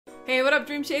Hey, what up,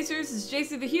 Dream Chasers? It's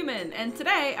JC the Human, and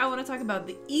today I want to talk about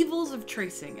the evils of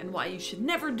tracing and why you should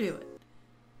never do it.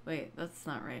 Wait, that's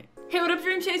not right. Hey, what up,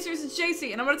 Dream Chasers? It's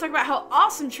JC, and I want to talk about how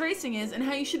awesome tracing is and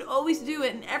how you should always do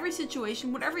it in every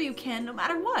situation, whatever you can, no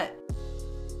matter what.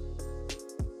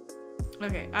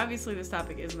 Okay, obviously this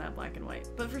topic isn't that black and white,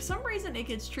 but for some reason it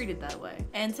gets treated that way.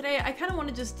 And today I kind of want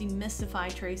to just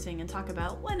demystify tracing and talk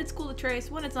about when it's cool to trace,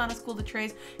 when it's not as cool to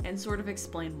trace, and sort of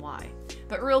explain why.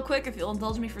 But real quick, if you'll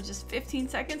indulge me for just 15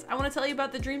 seconds, I want to tell you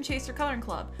about the Dream Chaser Coloring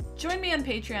Club. Join me on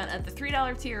Patreon at the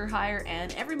 $3 tier or higher,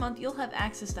 and every month you'll have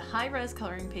access to high-res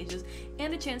coloring pages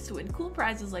and a chance to win cool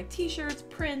prizes like t-shirts,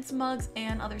 prints, mugs,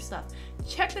 and other stuff.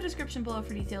 Check the description below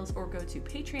for details or go to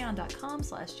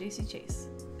patreon.com/jcchase.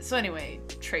 So anyway,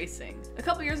 tracing. A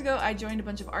couple years ago, I joined a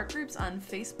bunch of art groups on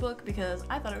Facebook because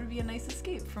I thought it would be a nice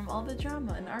escape from all the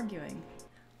drama and arguing.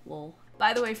 Lol.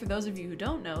 By the way, for those of you who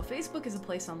don't know, Facebook is a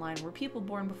place online where people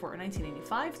born before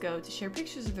 1985 go to share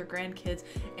pictures of their grandkids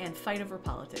and fight over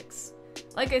politics.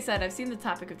 Like I said, I've seen the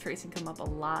topic of tracing come up a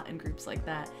lot in groups like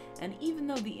that, and even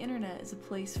though the internet is a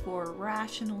place for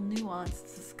rational,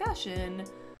 nuanced discussion,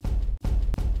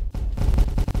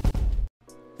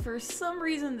 for some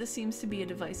reason, this seems to be a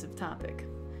divisive topic.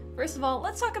 First of all,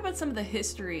 let's talk about some of the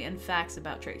history and facts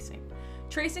about tracing.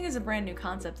 Tracing is a brand new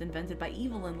concept invented by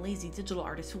evil and lazy digital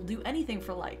artists who will do anything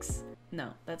for likes.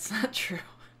 No, that's not true.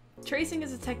 Tracing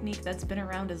is a technique that's been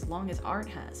around as long as art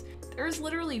has. There's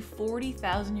literally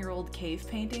 40,000-year-old cave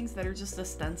paintings that are just a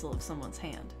stencil of someone's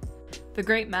hand. The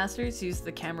great masters used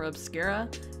the camera obscura,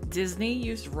 Disney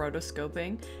used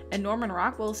rotoscoping, and Norman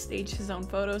Rockwell staged his own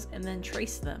photos and then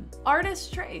traced them. Artists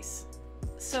trace.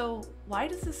 So why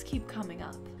does this keep coming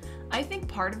up? I think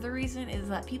part of the reason is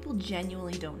that people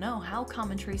genuinely don't know how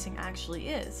common tracing actually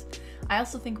is. I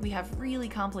also think we have really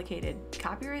complicated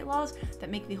copyright laws that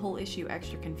make the whole issue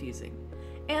extra confusing.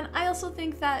 And I also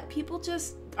think that people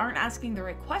just aren't asking the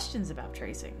right questions about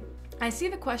tracing. I see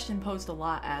the question posed a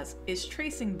lot as, is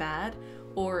tracing bad?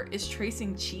 Or is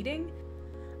tracing cheating?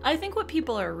 I think what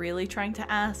people are really trying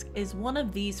to ask is one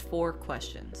of these 4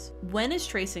 questions. When is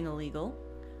tracing illegal?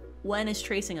 When is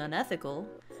tracing unethical?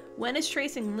 When is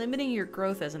tracing limiting your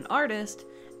growth as an artist?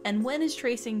 And when is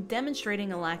tracing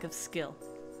demonstrating a lack of skill?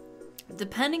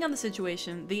 Depending on the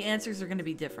situation, the answers are going to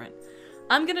be different.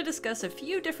 I'm going to discuss a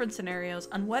few different scenarios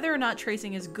on whether or not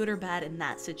tracing is good or bad in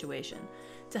that situation.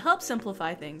 To help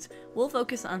simplify things, we'll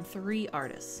focus on 3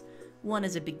 artists. One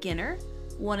is a beginner,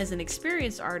 one is an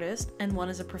experienced artist, and one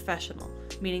is a professional,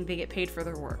 meaning they get paid for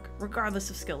their work, regardless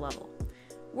of skill level.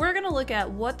 We're going to look at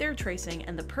what they're tracing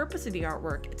and the purpose of the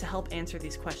artwork to help answer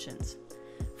these questions.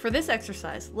 For this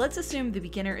exercise, let's assume the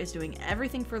beginner is doing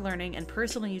everything for learning and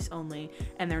personal use only,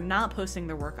 and they're not posting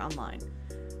their work online.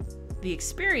 The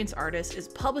experienced artist is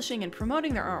publishing and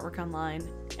promoting their artwork online,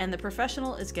 and the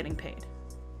professional is getting paid.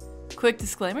 Quick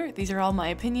disclaimer, these are all my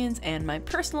opinions and my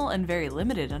personal and very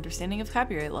limited understanding of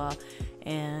copyright law,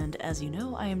 and as you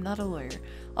know, I am not a lawyer.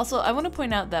 Also, I want to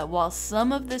point out that while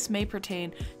some of this may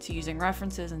pertain to using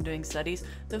references and doing studies,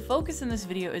 the focus in this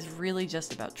video is really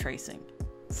just about tracing.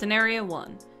 Scenario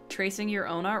 1, tracing your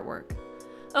own artwork.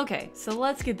 Okay, so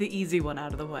let's get the easy one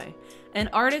out of the way. An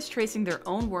artist tracing their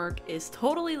own work is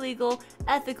totally legal,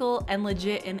 ethical, and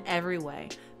legit in every way.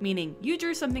 Meaning, you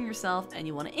drew something yourself and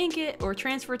you want to ink it or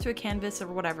transfer it to a canvas or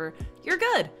whatever, you're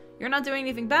good. You're not doing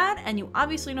anything bad and you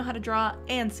obviously know how to draw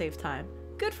and save time.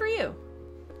 Good for you.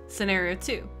 Scenario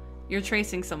 2, you're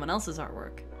tracing someone else's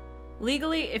artwork.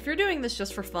 Legally, if you're doing this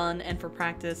just for fun and for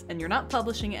practice and you're not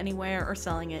publishing it anywhere or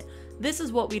selling it, this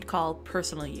is what we'd call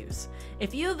personal use.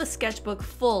 If you have a sketchbook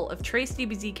full of traced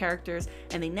DBZ characters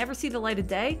and they never see the light of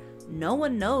day, no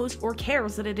one knows or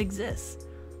cares that it exists.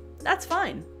 That's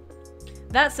fine.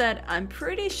 That said, I'm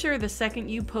pretty sure the second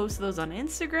you post those on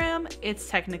Instagram, it's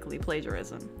technically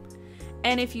plagiarism.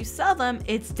 And if you sell them,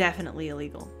 it's definitely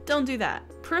illegal. Don't do that.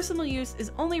 Personal use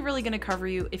is only really going to cover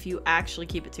you if you actually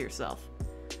keep it to yourself.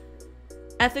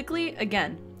 Ethically,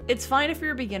 again, it's fine if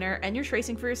you're a beginner and you're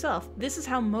tracing for yourself. This is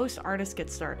how most artists get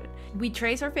started. We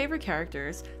trace our favorite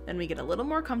characters, then we get a little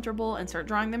more comfortable and start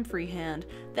drawing them freehand,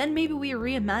 then maybe we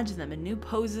reimagine them in new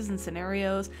poses and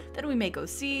scenarios, then we make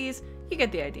OCs, you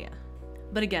get the idea.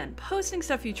 But again, posting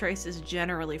stuff you trace is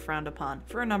generally frowned upon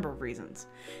for a number of reasons.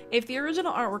 If the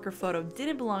original artwork or photo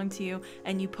didn't belong to you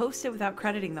and you post it without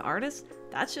crediting the artist,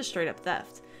 that's just straight up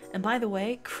theft. And by the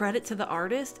way, credit to the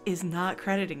artist is not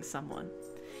crediting someone.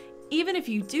 Even if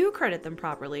you do credit them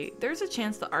properly, there's a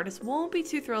chance the artist won't be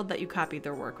too thrilled that you copied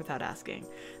their work without asking.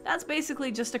 That's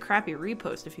basically just a crappy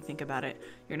repost if you think about it.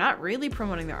 You're not really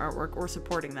promoting their artwork or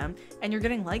supporting them, and you're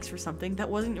getting likes for something that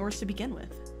wasn't yours to begin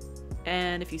with.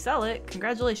 And if you sell it,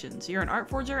 congratulations, you're an art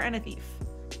forger and a thief.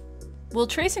 Will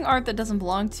tracing art that doesn't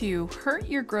belong to you hurt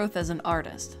your growth as an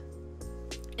artist?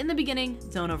 In the beginning,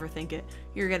 don't overthink it.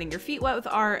 You're getting your feet wet with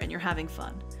art and you're having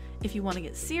fun. If you want to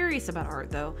get serious about art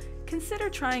though, consider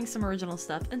trying some original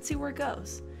stuff and see where it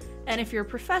goes. And if you're a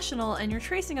professional and you're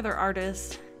tracing other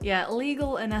artists, yeah,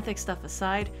 legal and ethics stuff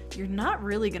aside, you're not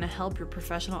really going to help your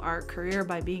professional art career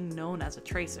by being known as a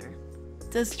tracer.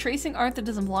 Does tracing art that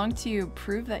doesn't belong to you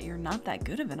prove that you're not that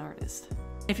good of an artist?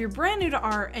 If you're brand new to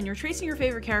art and you're tracing your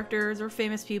favorite characters or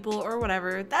famous people or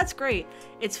whatever, that's great.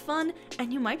 It's fun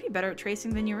and you might be better at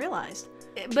tracing than you realized.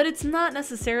 But it's not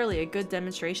necessarily a good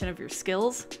demonstration of your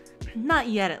skills. Not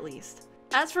yet, at least.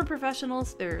 As for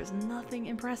professionals, there's nothing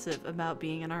impressive about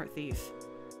being an art thief.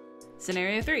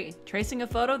 Scenario 3. Tracing a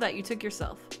photo that you took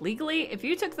yourself. Legally, if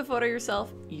you took the photo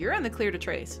yourself, you're in the clear to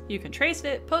trace. You can trace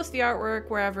it, post the artwork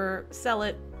wherever, sell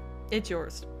it. It's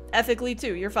yours. Ethically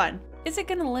too, you're fine. Is it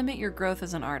going to limit your growth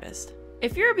as an artist?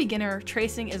 If you're a beginner,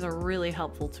 tracing is a really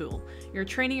helpful tool. You're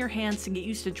training your hands to get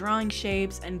used to drawing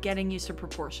shapes and getting used to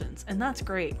proportions, and that's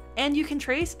great. And you can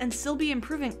trace and still be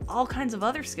improving all kinds of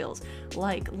other skills,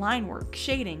 like line work,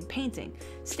 shading, painting.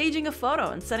 Staging a photo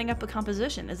and setting up a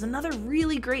composition is another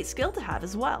really great skill to have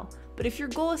as well. But if your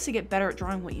goal is to get better at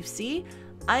drawing what you see,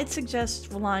 I'd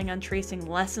suggest relying on tracing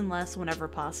less and less whenever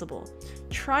possible.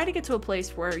 Try to get to a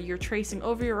place where you're tracing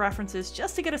over your references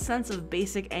just to get a sense of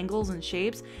basic angles and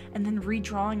shapes, and then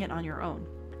redrawing it on your own.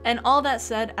 And all that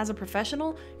said, as a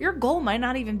professional, your goal might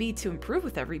not even be to improve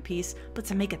with every piece, but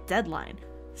to make a deadline.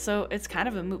 So it's kind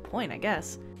of a moot point, I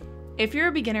guess. If you're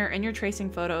a beginner and you're tracing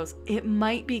photos, it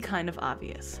might be kind of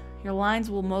obvious. Your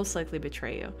lines will most likely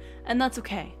betray you, and that's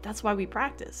okay. That's why we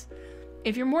practice.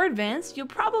 If you're more advanced, you'll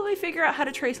probably figure out how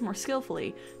to trace more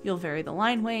skillfully. You'll vary the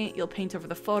line weight, you'll paint over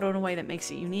the photo in a way that makes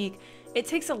it unique. It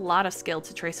takes a lot of skill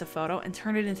to trace a photo and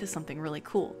turn it into something really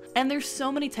cool. And there's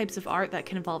so many types of art that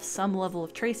can involve some level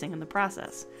of tracing in the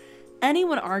process.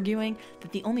 Anyone arguing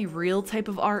that the only real type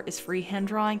of art is freehand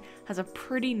drawing has a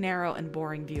pretty narrow and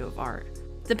boring view of art.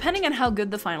 Depending on how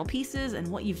good the final piece is and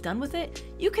what you've done with it,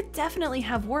 you could definitely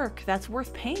have work that's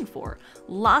worth paying for.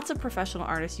 Lots of professional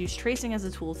artists use tracing as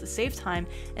a tool to save time,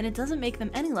 and it doesn't make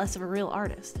them any less of a real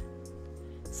artist.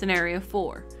 Scenario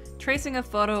 4. Tracing a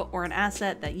photo or an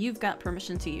asset that you've got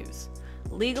permission to use.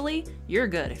 Legally, you're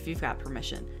good if you've got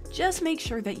permission. Just make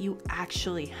sure that you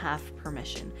actually have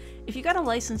permission. If you got a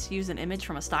license to use an image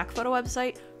from a stock photo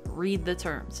website, read the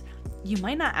terms. You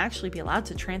might not actually be allowed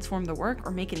to transform the work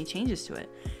or make any changes to it.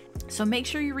 So make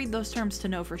sure you read those terms to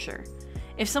know for sure.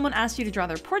 If someone asks you to draw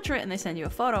their portrait and they send you a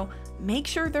photo, make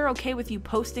sure they're okay with you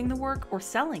posting the work or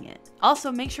selling it.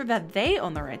 Also, make sure that they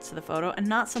own the rights to the photo and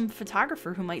not some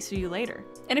photographer who might sue you later.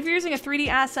 And if you're using a 3D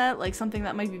asset, like something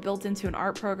that might be built into an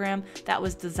art program that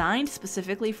was designed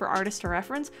specifically for artists to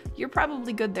reference, you're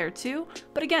probably good there too.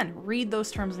 But again, read those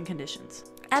terms and conditions.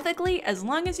 Ethically, as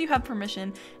long as you have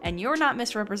permission and you're not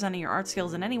misrepresenting your art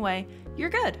skills in any way, you're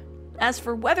good. As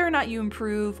for whether or not you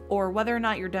improve or whether or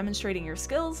not you're demonstrating your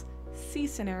skills, see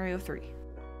Scenario 3.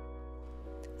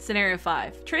 Scenario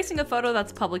 5. Tracing a photo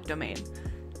that's public domain.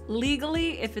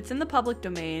 Legally, if it's in the public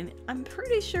domain, I'm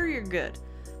pretty sure you're good.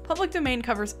 Public domain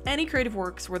covers any creative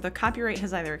works where the copyright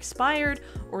has either expired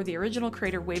or the original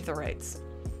creator waived the rights.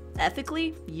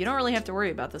 Ethically, you don't really have to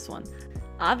worry about this one.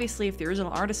 Obviously, if the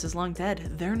original artist is long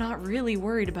dead, they're not really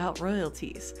worried about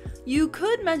royalties. You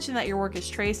could mention that your work is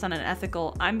traced on an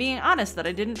ethical, I'm being honest that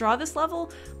I didn't draw this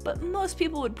level, but most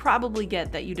people would probably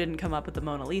get that you didn't come up with the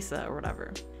Mona Lisa or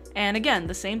whatever. And again,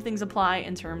 the same things apply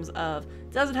in terms of,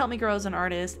 does it help me grow as an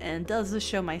artist, and does this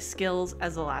show my skills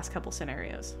as the last couple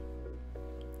scenarios.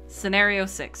 Scenario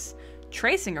 6.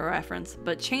 Tracing a reference,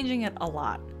 but changing it a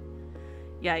lot.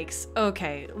 Yikes.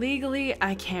 Okay, legally,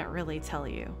 I can't really tell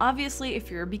you. Obviously,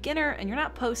 if you're a beginner and you're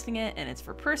not posting it and it's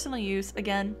for personal use,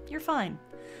 again, you're fine.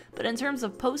 But in terms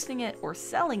of posting it or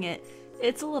selling it,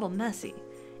 it's a little messy.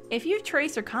 If you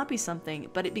trace or copy something,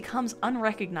 but it becomes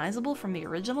unrecognizable from the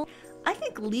original, I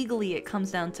think legally it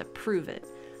comes down to prove it.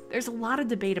 There's a lot of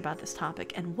debate about this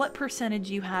topic and what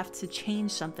percentage you have to change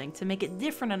something to make it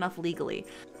different enough legally.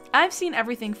 I've seen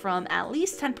everything from at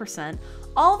least 10%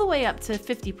 all the way up to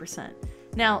 50%.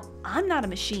 Now, I'm not a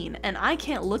machine, and I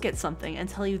can't look at something and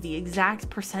tell you the exact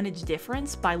percentage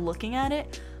difference by looking at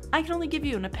it. I can only give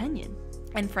you an opinion.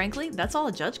 And frankly, that's all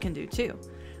a judge can do too.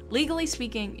 Legally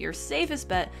speaking, your safest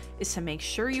bet is to make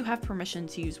sure you have permission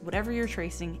to use whatever you're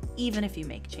tracing, even if you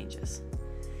make changes.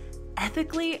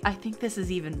 Ethically, I think this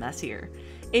is even messier.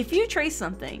 If you trace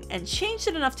something and changed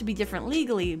it enough to be different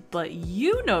legally, but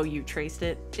you know you traced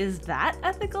it, is that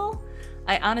ethical?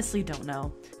 I honestly don't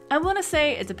know. I want to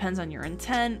say it depends on your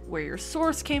intent, where your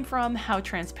source came from, how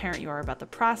transparent you are about the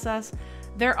process.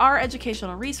 There are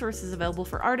educational resources available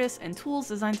for artists and tools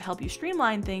designed to help you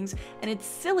streamline things, and it's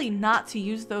silly not to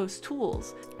use those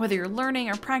tools, whether you're learning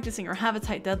or practicing or have a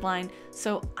tight deadline.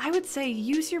 So I would say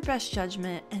use your best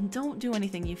judgment and don't do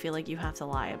anything you feel like you have to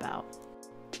lie about.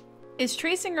 Is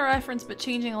tracing a reference but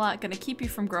changing a lot going to keep you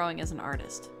from growing as an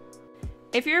artist?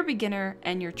 If you're a beginner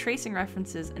and you're tracing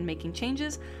references and making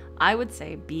changes, I would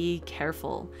say be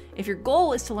careful. If your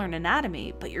goal is to learn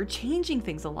anatomy, but you're changing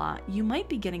things a lot, you might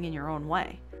be getting in your own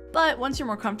way. But once you're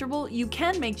more comfortable, you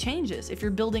can make changes if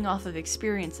you're building off of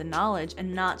experience and knowledge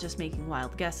and not just making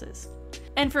wild guesses.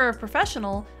 And for a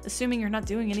professional, assuming you're not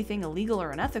doing anything illegal or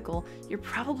unethical, you're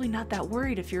probably not that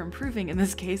worried if you're improving in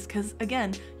this case, because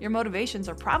again, your motivations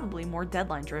are probably more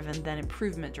deadline driven than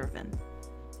improvement driven.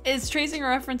 Is tracing a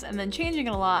reference and then changing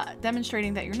it a lot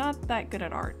demonstrating that you're not that good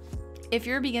at art? If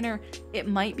you're a beginner, it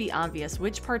might be obvious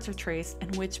which parts are traced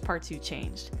and which parts you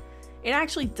changed. It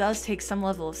actually does take some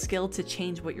level of skill to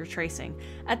change what you're tracing.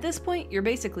 At this point, you're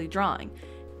basically drawing.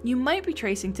 You might be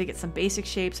tracing to get some basic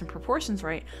shapes and proportions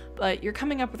right, but you're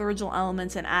coming up with original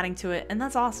elements and adding to it, and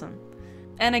that's awesome.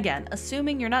 And again,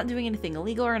 assuming you're not doing anything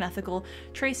illegal or unethical,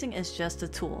 tracing is just a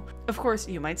tool. Of course,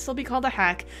 you might still be called a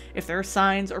hack if there are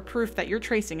signs or proof that you're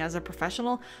tracing as a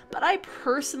professional, but I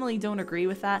personally don't agree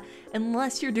with that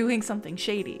unless you're doing something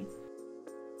shady.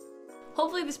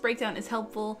 Hopefully this breakdown is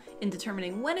helpful in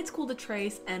determining when it's cool to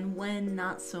trace and when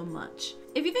not so much.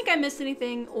 If you think I missed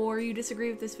anything or you disagree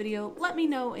with this video, let me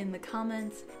know in the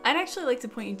comments. I'd actually like to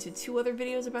point you to 2 other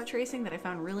videos about tracing that I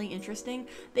found really interesting.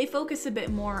 They focus a bit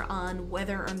more on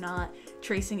whether or not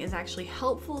tracing is actually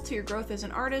helpful to your growth as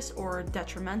an artist or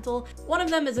detrimental. One of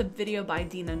them is a video by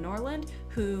Dina Norlund,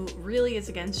 who really is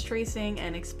against tracing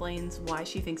and explains why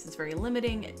she thinks it's very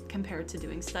limiting compared to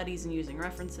doing studies and using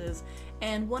references.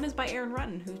 And one is by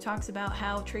Rutten, who talks about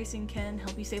how tracing can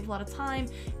help you save a lot of time,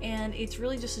 and it's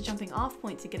really just a jumping off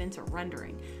point to get into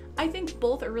rendering. I think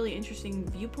both are really interesting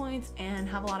viewpoints and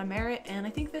have a lot of merit, and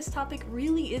I think this topic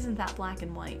really isn't that black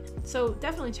and white. So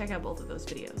definitely check out both of those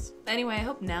videos. Anyway, I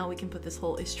hope now we can put this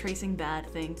whole is tracing bad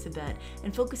thing to bed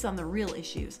and focus on the real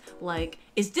issues, like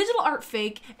is digital art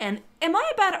fake, and am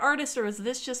I a bad artist or is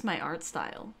this just my art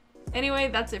style? Anyway,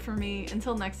 that's it for me.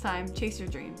 Until next time, chase your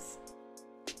dreams.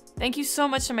 Thank you so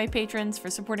much to my patrons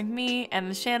for supporting me and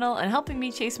the channel and helping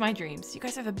me chase my dreams. You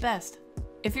guys are the best.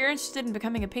 If you're interested in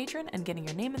becoming a patron and getting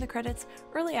your name in the credits,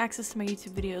 early access to my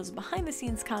YouTube videos, behind the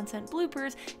scenes content,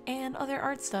 bloopers, and other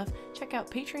art stuff, check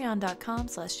out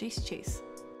patreon.com/chasechase.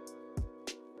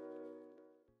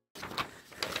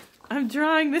 I'm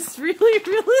drawing this really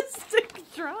realistic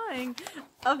drawing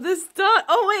of this dog.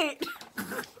 Oh wait!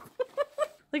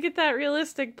 Look at that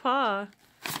realistic paw.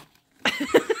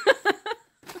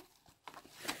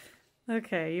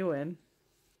 Okay, you win.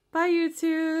 Bye,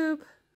 YouTube!